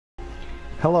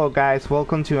Hello guys,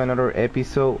 welcome to another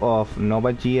episode of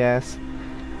Nova.js.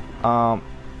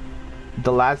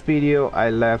 The last video I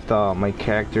left my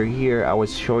character here. I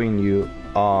was showing you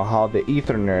how the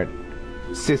Ethernet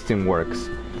system works.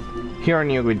 Here in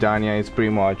New Gridania it's pretty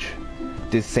much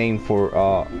the same for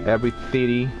every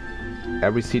city.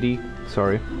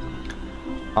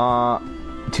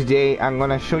 Today I'm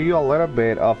gonna show you a little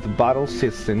bit of the battle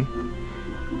system.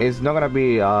 It's not gonna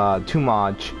be too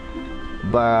much,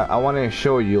 but I want to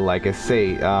show you, like I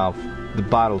say, the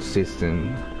battle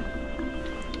system.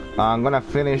 I'm gonna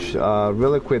finish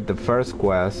really quick the first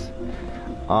quest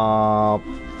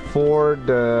for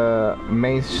the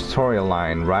main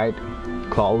storyline, right?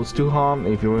 Close to home.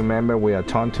 If you remember, we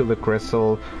returned to the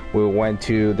crystal, we went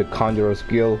to the Conjurer's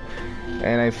Guild,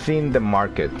 and I think the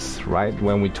markets, right,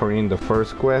 when we turn in the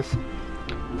first quest.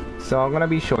 So I'm gonna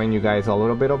be showing you guys a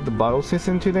little bit of the battle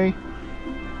system today,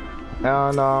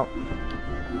 and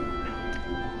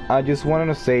I just wanted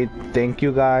to say thank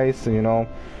you guys. You know,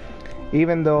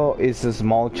 even though it's a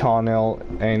small channel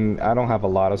and I don't have a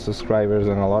lot of subscribers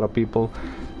and a lot of people,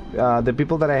 the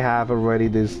people that I have already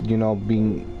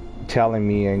been telling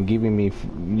me and giving me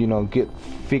good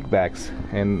feedbacks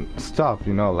and stuff,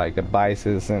 like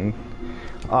advices and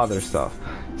other stuff.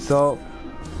 So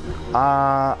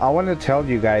I want to tell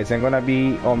you guys, I'm gonna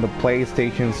be on the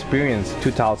PlayStation Experience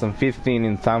 2015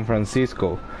 in San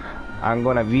Francisco. I'm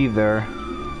gonna be there,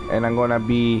 and I'm gonna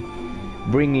be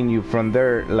bringing you from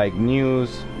there like news,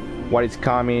 what is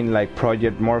coming, like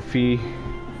Project Morpheus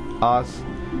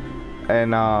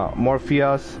and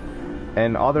Morpheus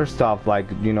and other stuff, like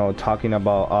talking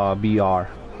about VR.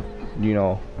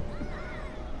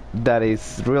 That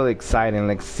is really exciting.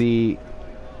 Like, see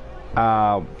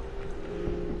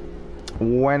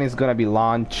when it's gonna be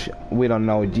launched, we don't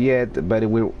know yet, but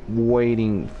we're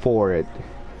waiting for it.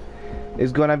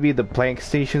 It's gonna be the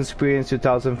PlayStation Experience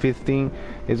 2015.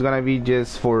 It's gonna be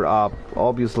just for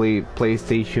obviously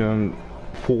PlayStation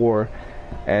 4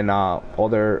 and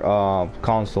other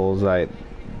consoles like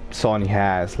Sony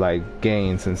has, like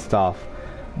games and stuff.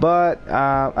 But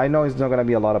I know it's not gonna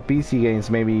be a lot of PC games,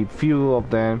 maybe few of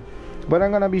them. But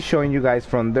I'm gonna be showing you guys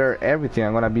from there everything.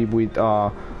 I'm gonna be with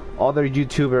other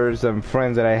YouTubers and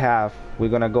friends that I have. We're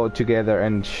gonna go together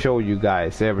and show you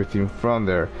guys everything from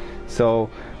there. So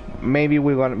maybe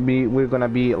we're gonna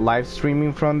be live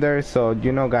streaming from there. So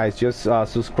guys, just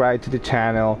subscribe to the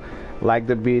channel, like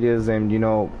the videos, and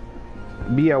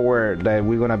be aware that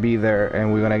we're gonna be there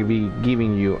and we're gonna be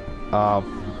giving you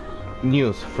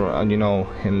news from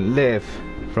and live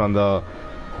from the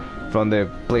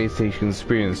PlayStation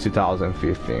Experience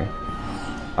 2015.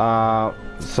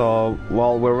 So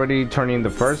well, we're already turning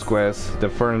the first quest, the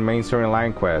first main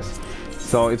storyline quest.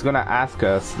 So it's gonna ask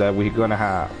us that we're gonna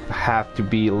have to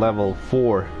be level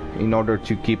 4 in order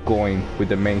to keep going with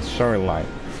the main storyline.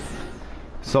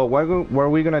 So what are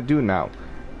we gonna do now?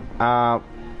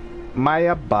 My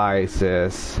advice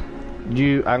is,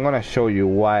 I'm gonna show you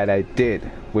what I did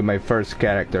with my first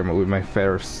character, with my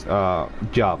first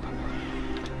job.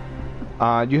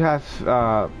 You have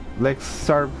let's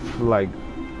start like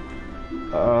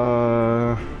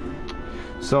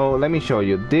so let me show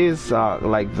you this,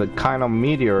 like the kind of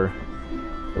meteor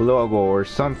logo or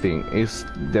something is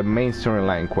the main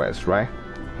storyline quest, right?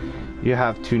 You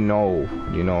have to know,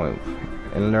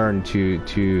 and learn to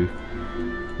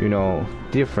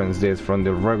difference this from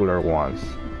the regular ones.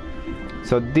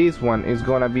 So this one is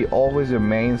gonna be always the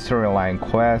main storyline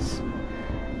quest,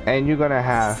 and you're gonna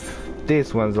have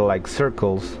these ones are like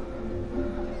circles,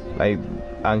 like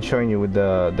I'm showing you with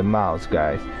the mouse,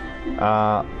 guys.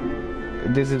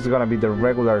 This is gonna be the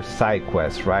regular side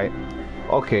quest, right?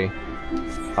 Okay.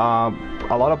 A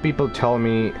lot of people tell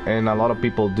me, and a lot of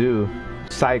people do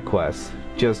side quests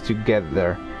just to get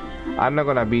there. I'm not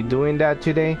gonna be doing that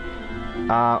today.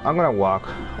 I'm gonna walk.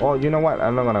 Oh, you know what?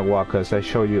 I'm not gonna walk because I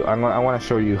want to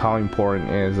show you how important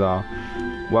is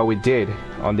what we did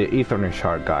on the Ethernet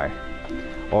shard guy,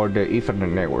 or the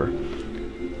Ethernet network.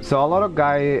 So a lot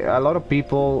of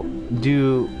people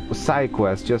do side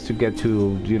quests just to get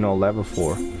to level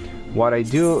 4. What I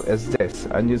do is this.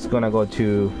 I'm just gonna go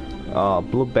to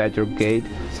Blue Badger Gate,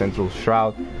 Central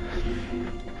Shroud,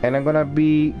 and I'm gonna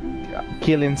be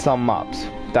killing some mobs.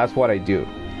 That's what I do.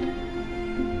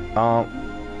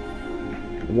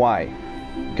 Why?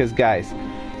 Because guys,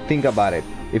 think about it.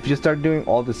 If you start doing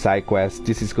all the side quests,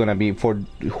 this is gonna be for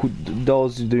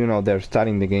those they're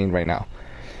starting the game right now.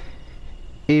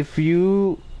 If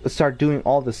you start doing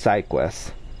all the side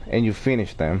quests and you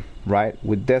finish them, right,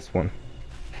 with this one,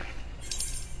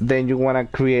 then you want to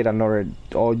create another,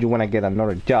 or you want to get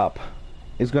another job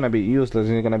it's gonna be useless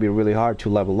and it's gonna be really hard to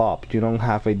level up. You don't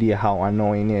have idea how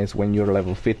annoying it is when you're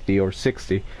level 50 or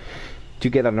 60 to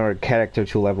get another character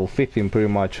to level 15 pretty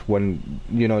much when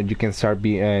you know you can start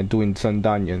doing some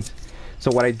dungeons. So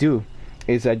what I do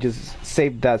is I just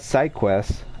save that side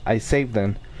quest, I save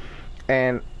them,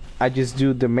 and I just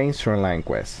do the main storyline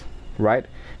quest. Right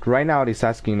now it is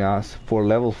asking us for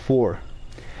level 4.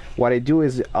 What I do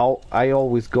is I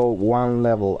always go one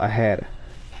level ahead.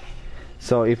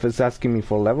 So if it's asking me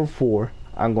for level 4,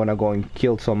 I'm gonna go and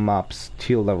kill some mobs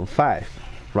till level 5,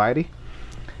 righty?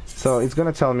 So it's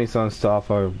gonna tell me some stuff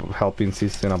or helping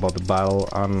system about the battle.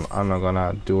 I'm not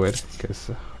gonna do it because,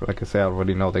 like I said, I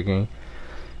already know the game.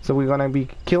 So we're gonna be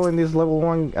killing these level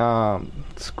 1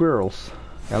 squirrels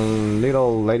and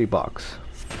little ladybugs.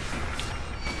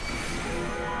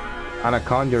 And a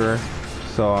conjurer,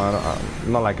 so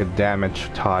not like a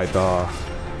damage type.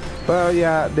 But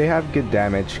yeah, they have good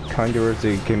damage. Conjurers,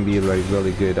 they can be like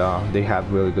really good. They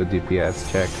have really good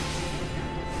DPS check.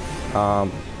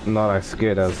 Not as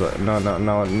good as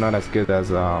not as good as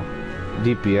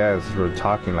DPS. We're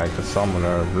talking like a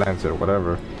summoner, lancer,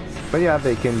 whatever. But yeah,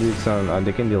 they can do some.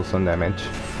 They can deal some damage.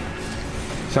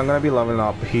 So I'm gonna be leveling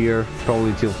up here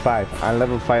probably till 5. At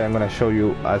level 5, I'm gonna show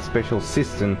you a special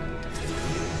system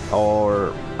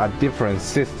or a different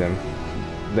system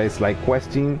that's like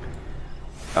questing.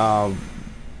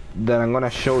 That I'm gonna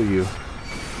show you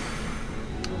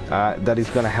that is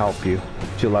gonna help you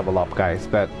to level up, guys.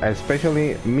 But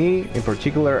especially me in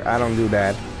particular, I don't do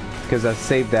that because I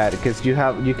save that because you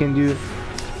can do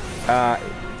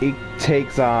it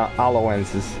takes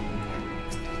allowances.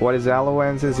 What is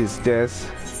allowances? Is this: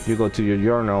 you go to your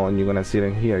journal and you're gonna see it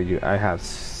in here. I have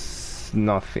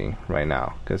nothing right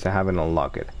now because I haven't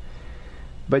unlocked it,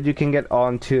 but you can get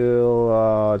on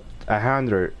to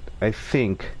 100, I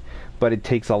think, but it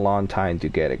takes a long time to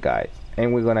get it, guys.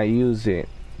 And we're gonna use it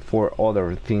for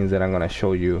other things that I'm gonna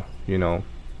show you, you know,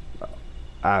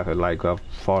 like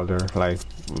further, like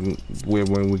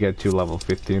when we get to level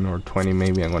 15 or 20,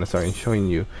 maybe I'm gonna start showing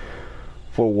you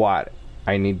for what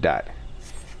I need that.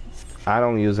 I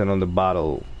don't use it on the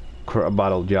battle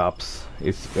jobs.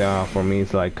 It's for me,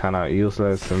 it's like kind of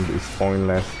useless and it's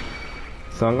pointless.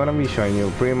 So I'm gonna be showing you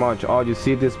pretty much all. You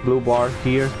see this blue bar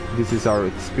here? This is our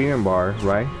experience bar,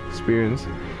 right? Experience.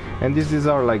 And this is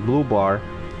our like blue bar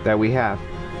that we have.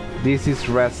 This is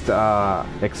rest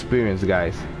experience,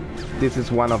 guys. This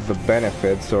is one of the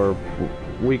benefits, or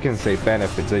we can say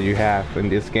benefits, that you have in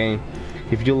this game.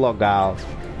 If you log out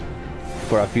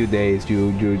for a few days,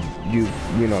 you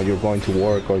know, you're going to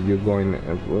work or you're going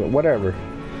whatever,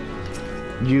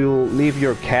 you leave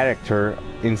your character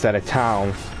inside a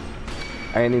town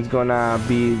and it's gonna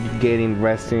be getting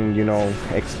resting, you know,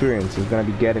 experience. It's gonna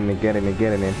be getting it,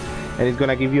 and it's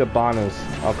gonna give you a bonus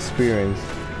of experience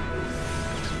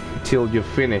till you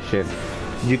finish it.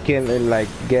 You can like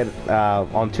get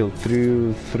until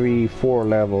 3, 4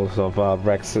 levels of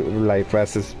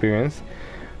rest experience,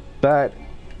 but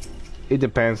it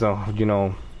depends on, you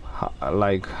know,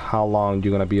 like how long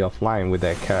you're gonna be offline with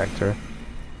that character.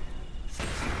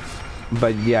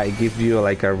 But yeah, it gives you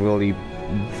like a really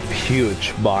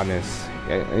huge bonus.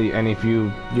 And if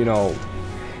you know,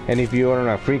 and if you're in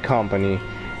a free company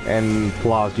and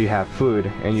plus you have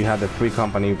food and you have the free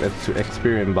company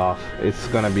experience buff, it's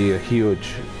gonna be a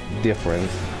huge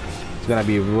difference. It's gonna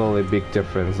be a really big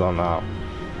difference on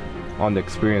the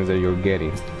experience that you're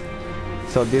getting.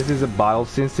 So this is a battle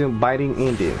system.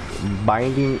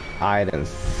 Binding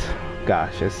items.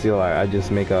 Gosh, I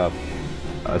just make a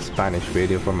Spanish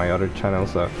video for my other channel.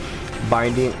 So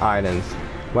binding items,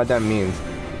 what that means,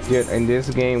 in this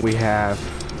game we have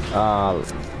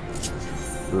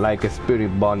like a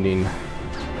spirit bonding.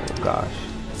 Oh gosh,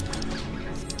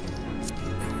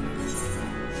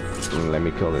 let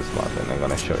me kill this mob and I'm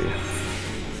gonna show you.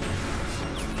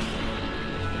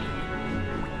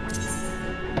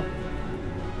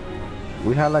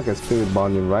 We have like a spirit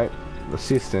bonding, right? The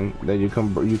system that you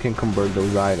can convert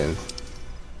those items.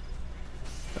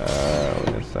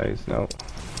 What size? No,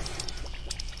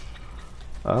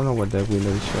 I don't know what that will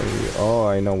show you. Oh,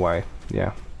 I know why.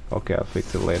 Yeah, okay, I'll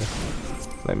fix it later.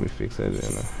 Let me fix it.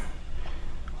 And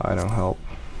I don't help.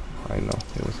 I know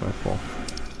it was my fault.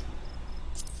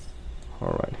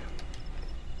 All right.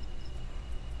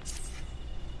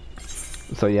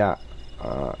 So yeah,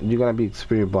 you're gonna be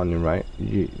spirit bonding, right?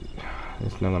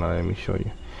 It's not gonna let me show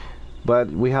you, but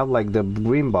we have like the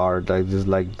green bar that is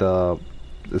like the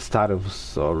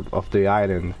status of the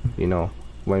item, you know,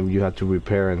 when you have to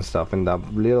repair and stuff, and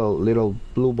that little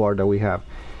blue bar that we have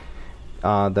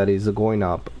that is going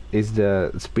up is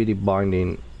the spirit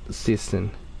bonding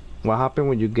system. What happens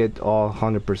when you get all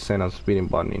 100% of speed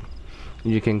bonding?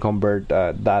 You can convert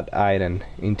that item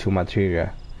into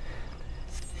materia,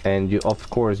 and you, of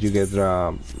course, you get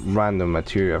random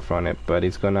material from it, but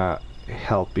it's gonna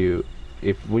help you.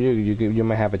 If you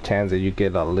might have a chance that you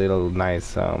get a little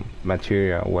nice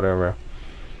material, whatever,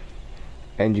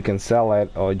 and you can sell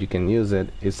it or you can use it.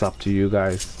 It's up to you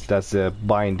guys. That's the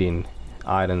binding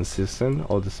item system,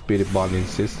 or the spirit bonding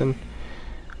system.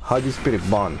 How do you spirit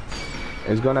bond?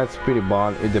 It's gonna spirit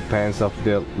bond. It depends of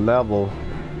the level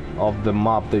of the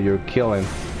mob that you're killing,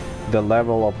 the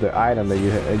level of the item that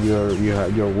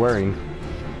you're wearing,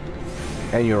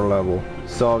 and your level.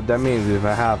 So that means if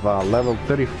I have a level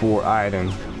 34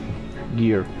 item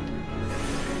gear,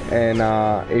 and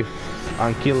if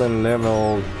I'm killing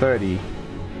level 30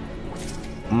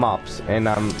 mobs and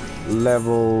I'm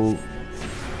level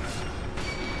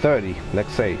 30,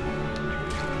 let's say,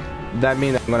 that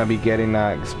means I'm gonna be getting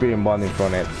experience bonding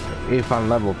from it. If I'm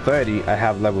level 30, I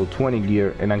have level 20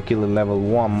 gear and I'm killing level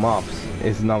 1 mobs,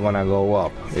 it's not gonna go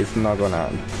up. It's not gonna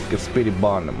spirit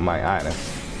bond my items.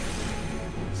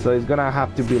 So it's gonna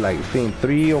have to be like, I think,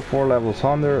 3 or 4 levels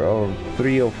under, or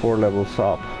 3 or 4 levels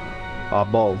up,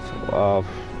 above of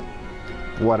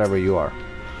whatever you are.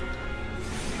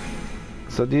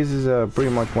 So this is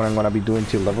pretty much what I'm gonna be doing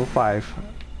till level 5.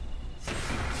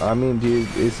 I mean, dude,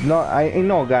 it's not, I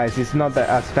know guys, it's not that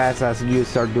as fast as you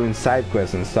start doing side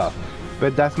quests and stuff,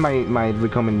 but that's my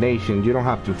recommendation. You don't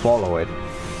have to follow it.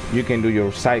 You can do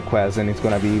your side quests and it's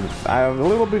gonna be a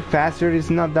little bit faster.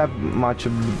 It's not that much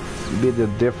bit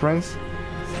of difference,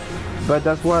 but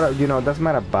that's what, you know, that's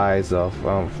my advice of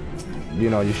you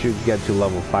know, you should get to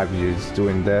level 5 just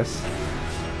doing this,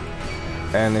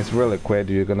 and it's really quick.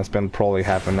 You're gonna spend probably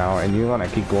half an hour and you're gonna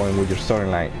keep going with your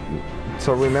storyline.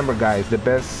 So remember guys, the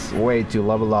best way to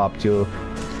level up to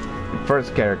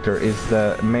first character is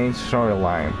the main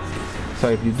storyline. So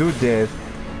if you do this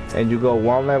and you go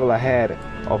one level ahead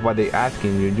of what they're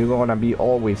asking you, you're gonna be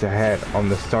always ahead on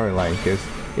the storyline, because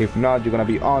if not, you're gonna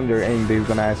be under and they're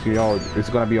gonna ask you, oh, it's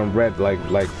gonna be on red like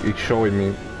it's showing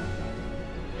me.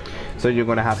 So you're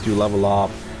gonna have to level up,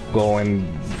 go and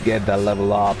get that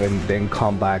level up, and then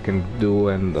come back and do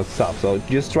and the stuff. So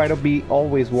just try to be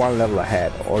always one level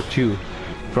ahead or 2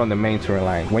 from the main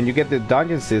storyline. When you get the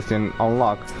dungeon system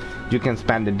unlocked, you can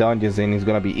spam the dungeons and it's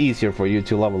gonna be easier for you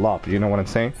to level up. You know what I'm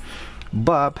saying?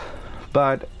 But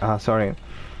sorry,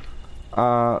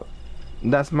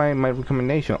 that's my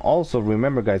recommendation. Also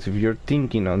remember guys, if you're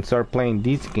thinking on start playing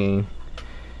this game,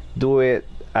 do it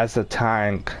as a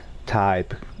tank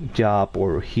type job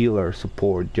or healer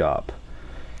support job.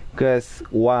 Because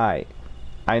why?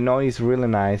 I know it's really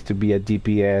nice to be a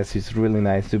DPS, it's really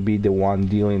nice to be the one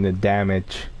dealing the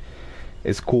damage,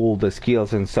 it's cool, the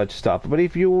skills and such stuff, but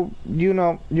if you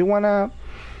know, you wanna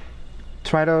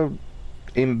try to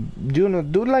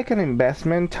do like an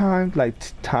investment time, like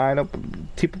type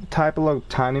of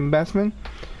time investment,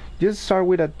 just start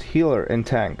with a healer and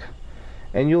tank,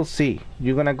 and you'll see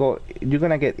you're gonna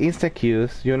get insta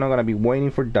queues. You're not gonna be waiting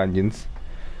for dungeons,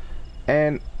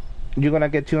 and you're gonna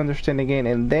get to understand the game,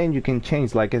 and then you can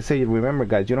change. Like I said, remember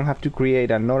guys, you don't have to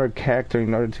create another character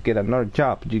in order to get another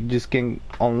job. You just can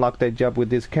unlock that job with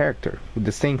this character, with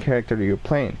the same character that you're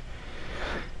playing.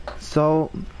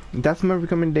 So that's my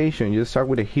recommendation. You start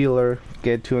with a healer,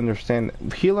 get to understand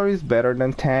healer is better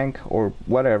than tank or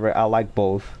whatever. I like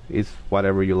both. It's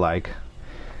whatever you like.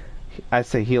 I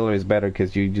say healer is better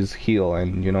because you just heal,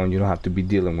 and you know, you don't have to be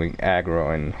dealing with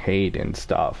aggro and hate and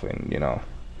stuff, and you know.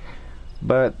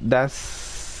 But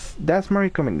that's my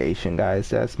recommendation guys.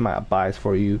 That's my advice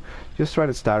for you. Just try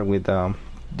to start with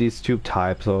these 2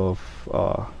 types of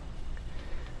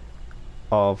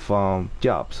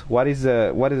jobs. What is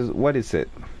it?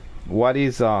 What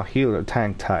is a healer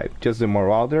tank type? Just the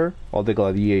marauder or the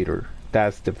gladiator?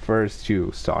 That's the first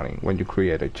 2 starting when you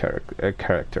create a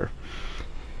character.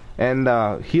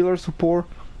 And healer support,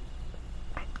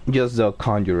 just the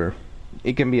conjurer.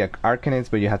 It can be an arcanist,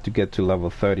 but you have to get to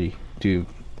level 30 to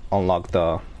unlock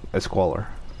the scholar.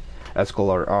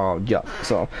 Yeah.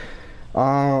 So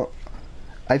I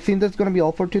think that's gonna be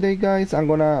all for today guys.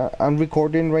 I'm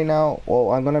recording right now,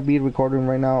 well, I'm gonna be recording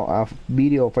right now a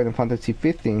video of Final Fantasy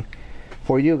 15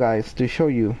 for you guys to show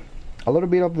you a little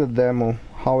bit of the demo,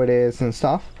 how it is and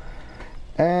stuff.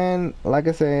 And like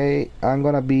I say, I'm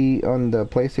gonna be on the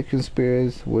PlayStation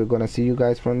Spirits. We're gonna see you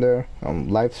guys from there.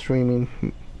 Live streaming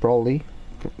probably.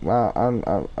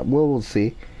 We'll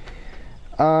see.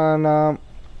 And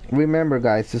remember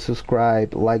guys to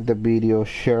subscribe, like the video,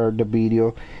 share the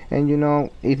video, and you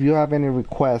know, if you have any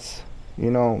requests,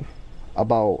 you know,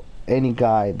 about any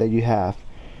guide that you have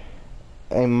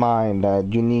in mind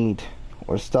that you need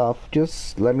or stuff,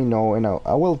 just let me know and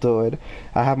I will do it.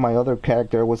 I have my other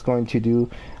character. I was going to do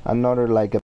another like a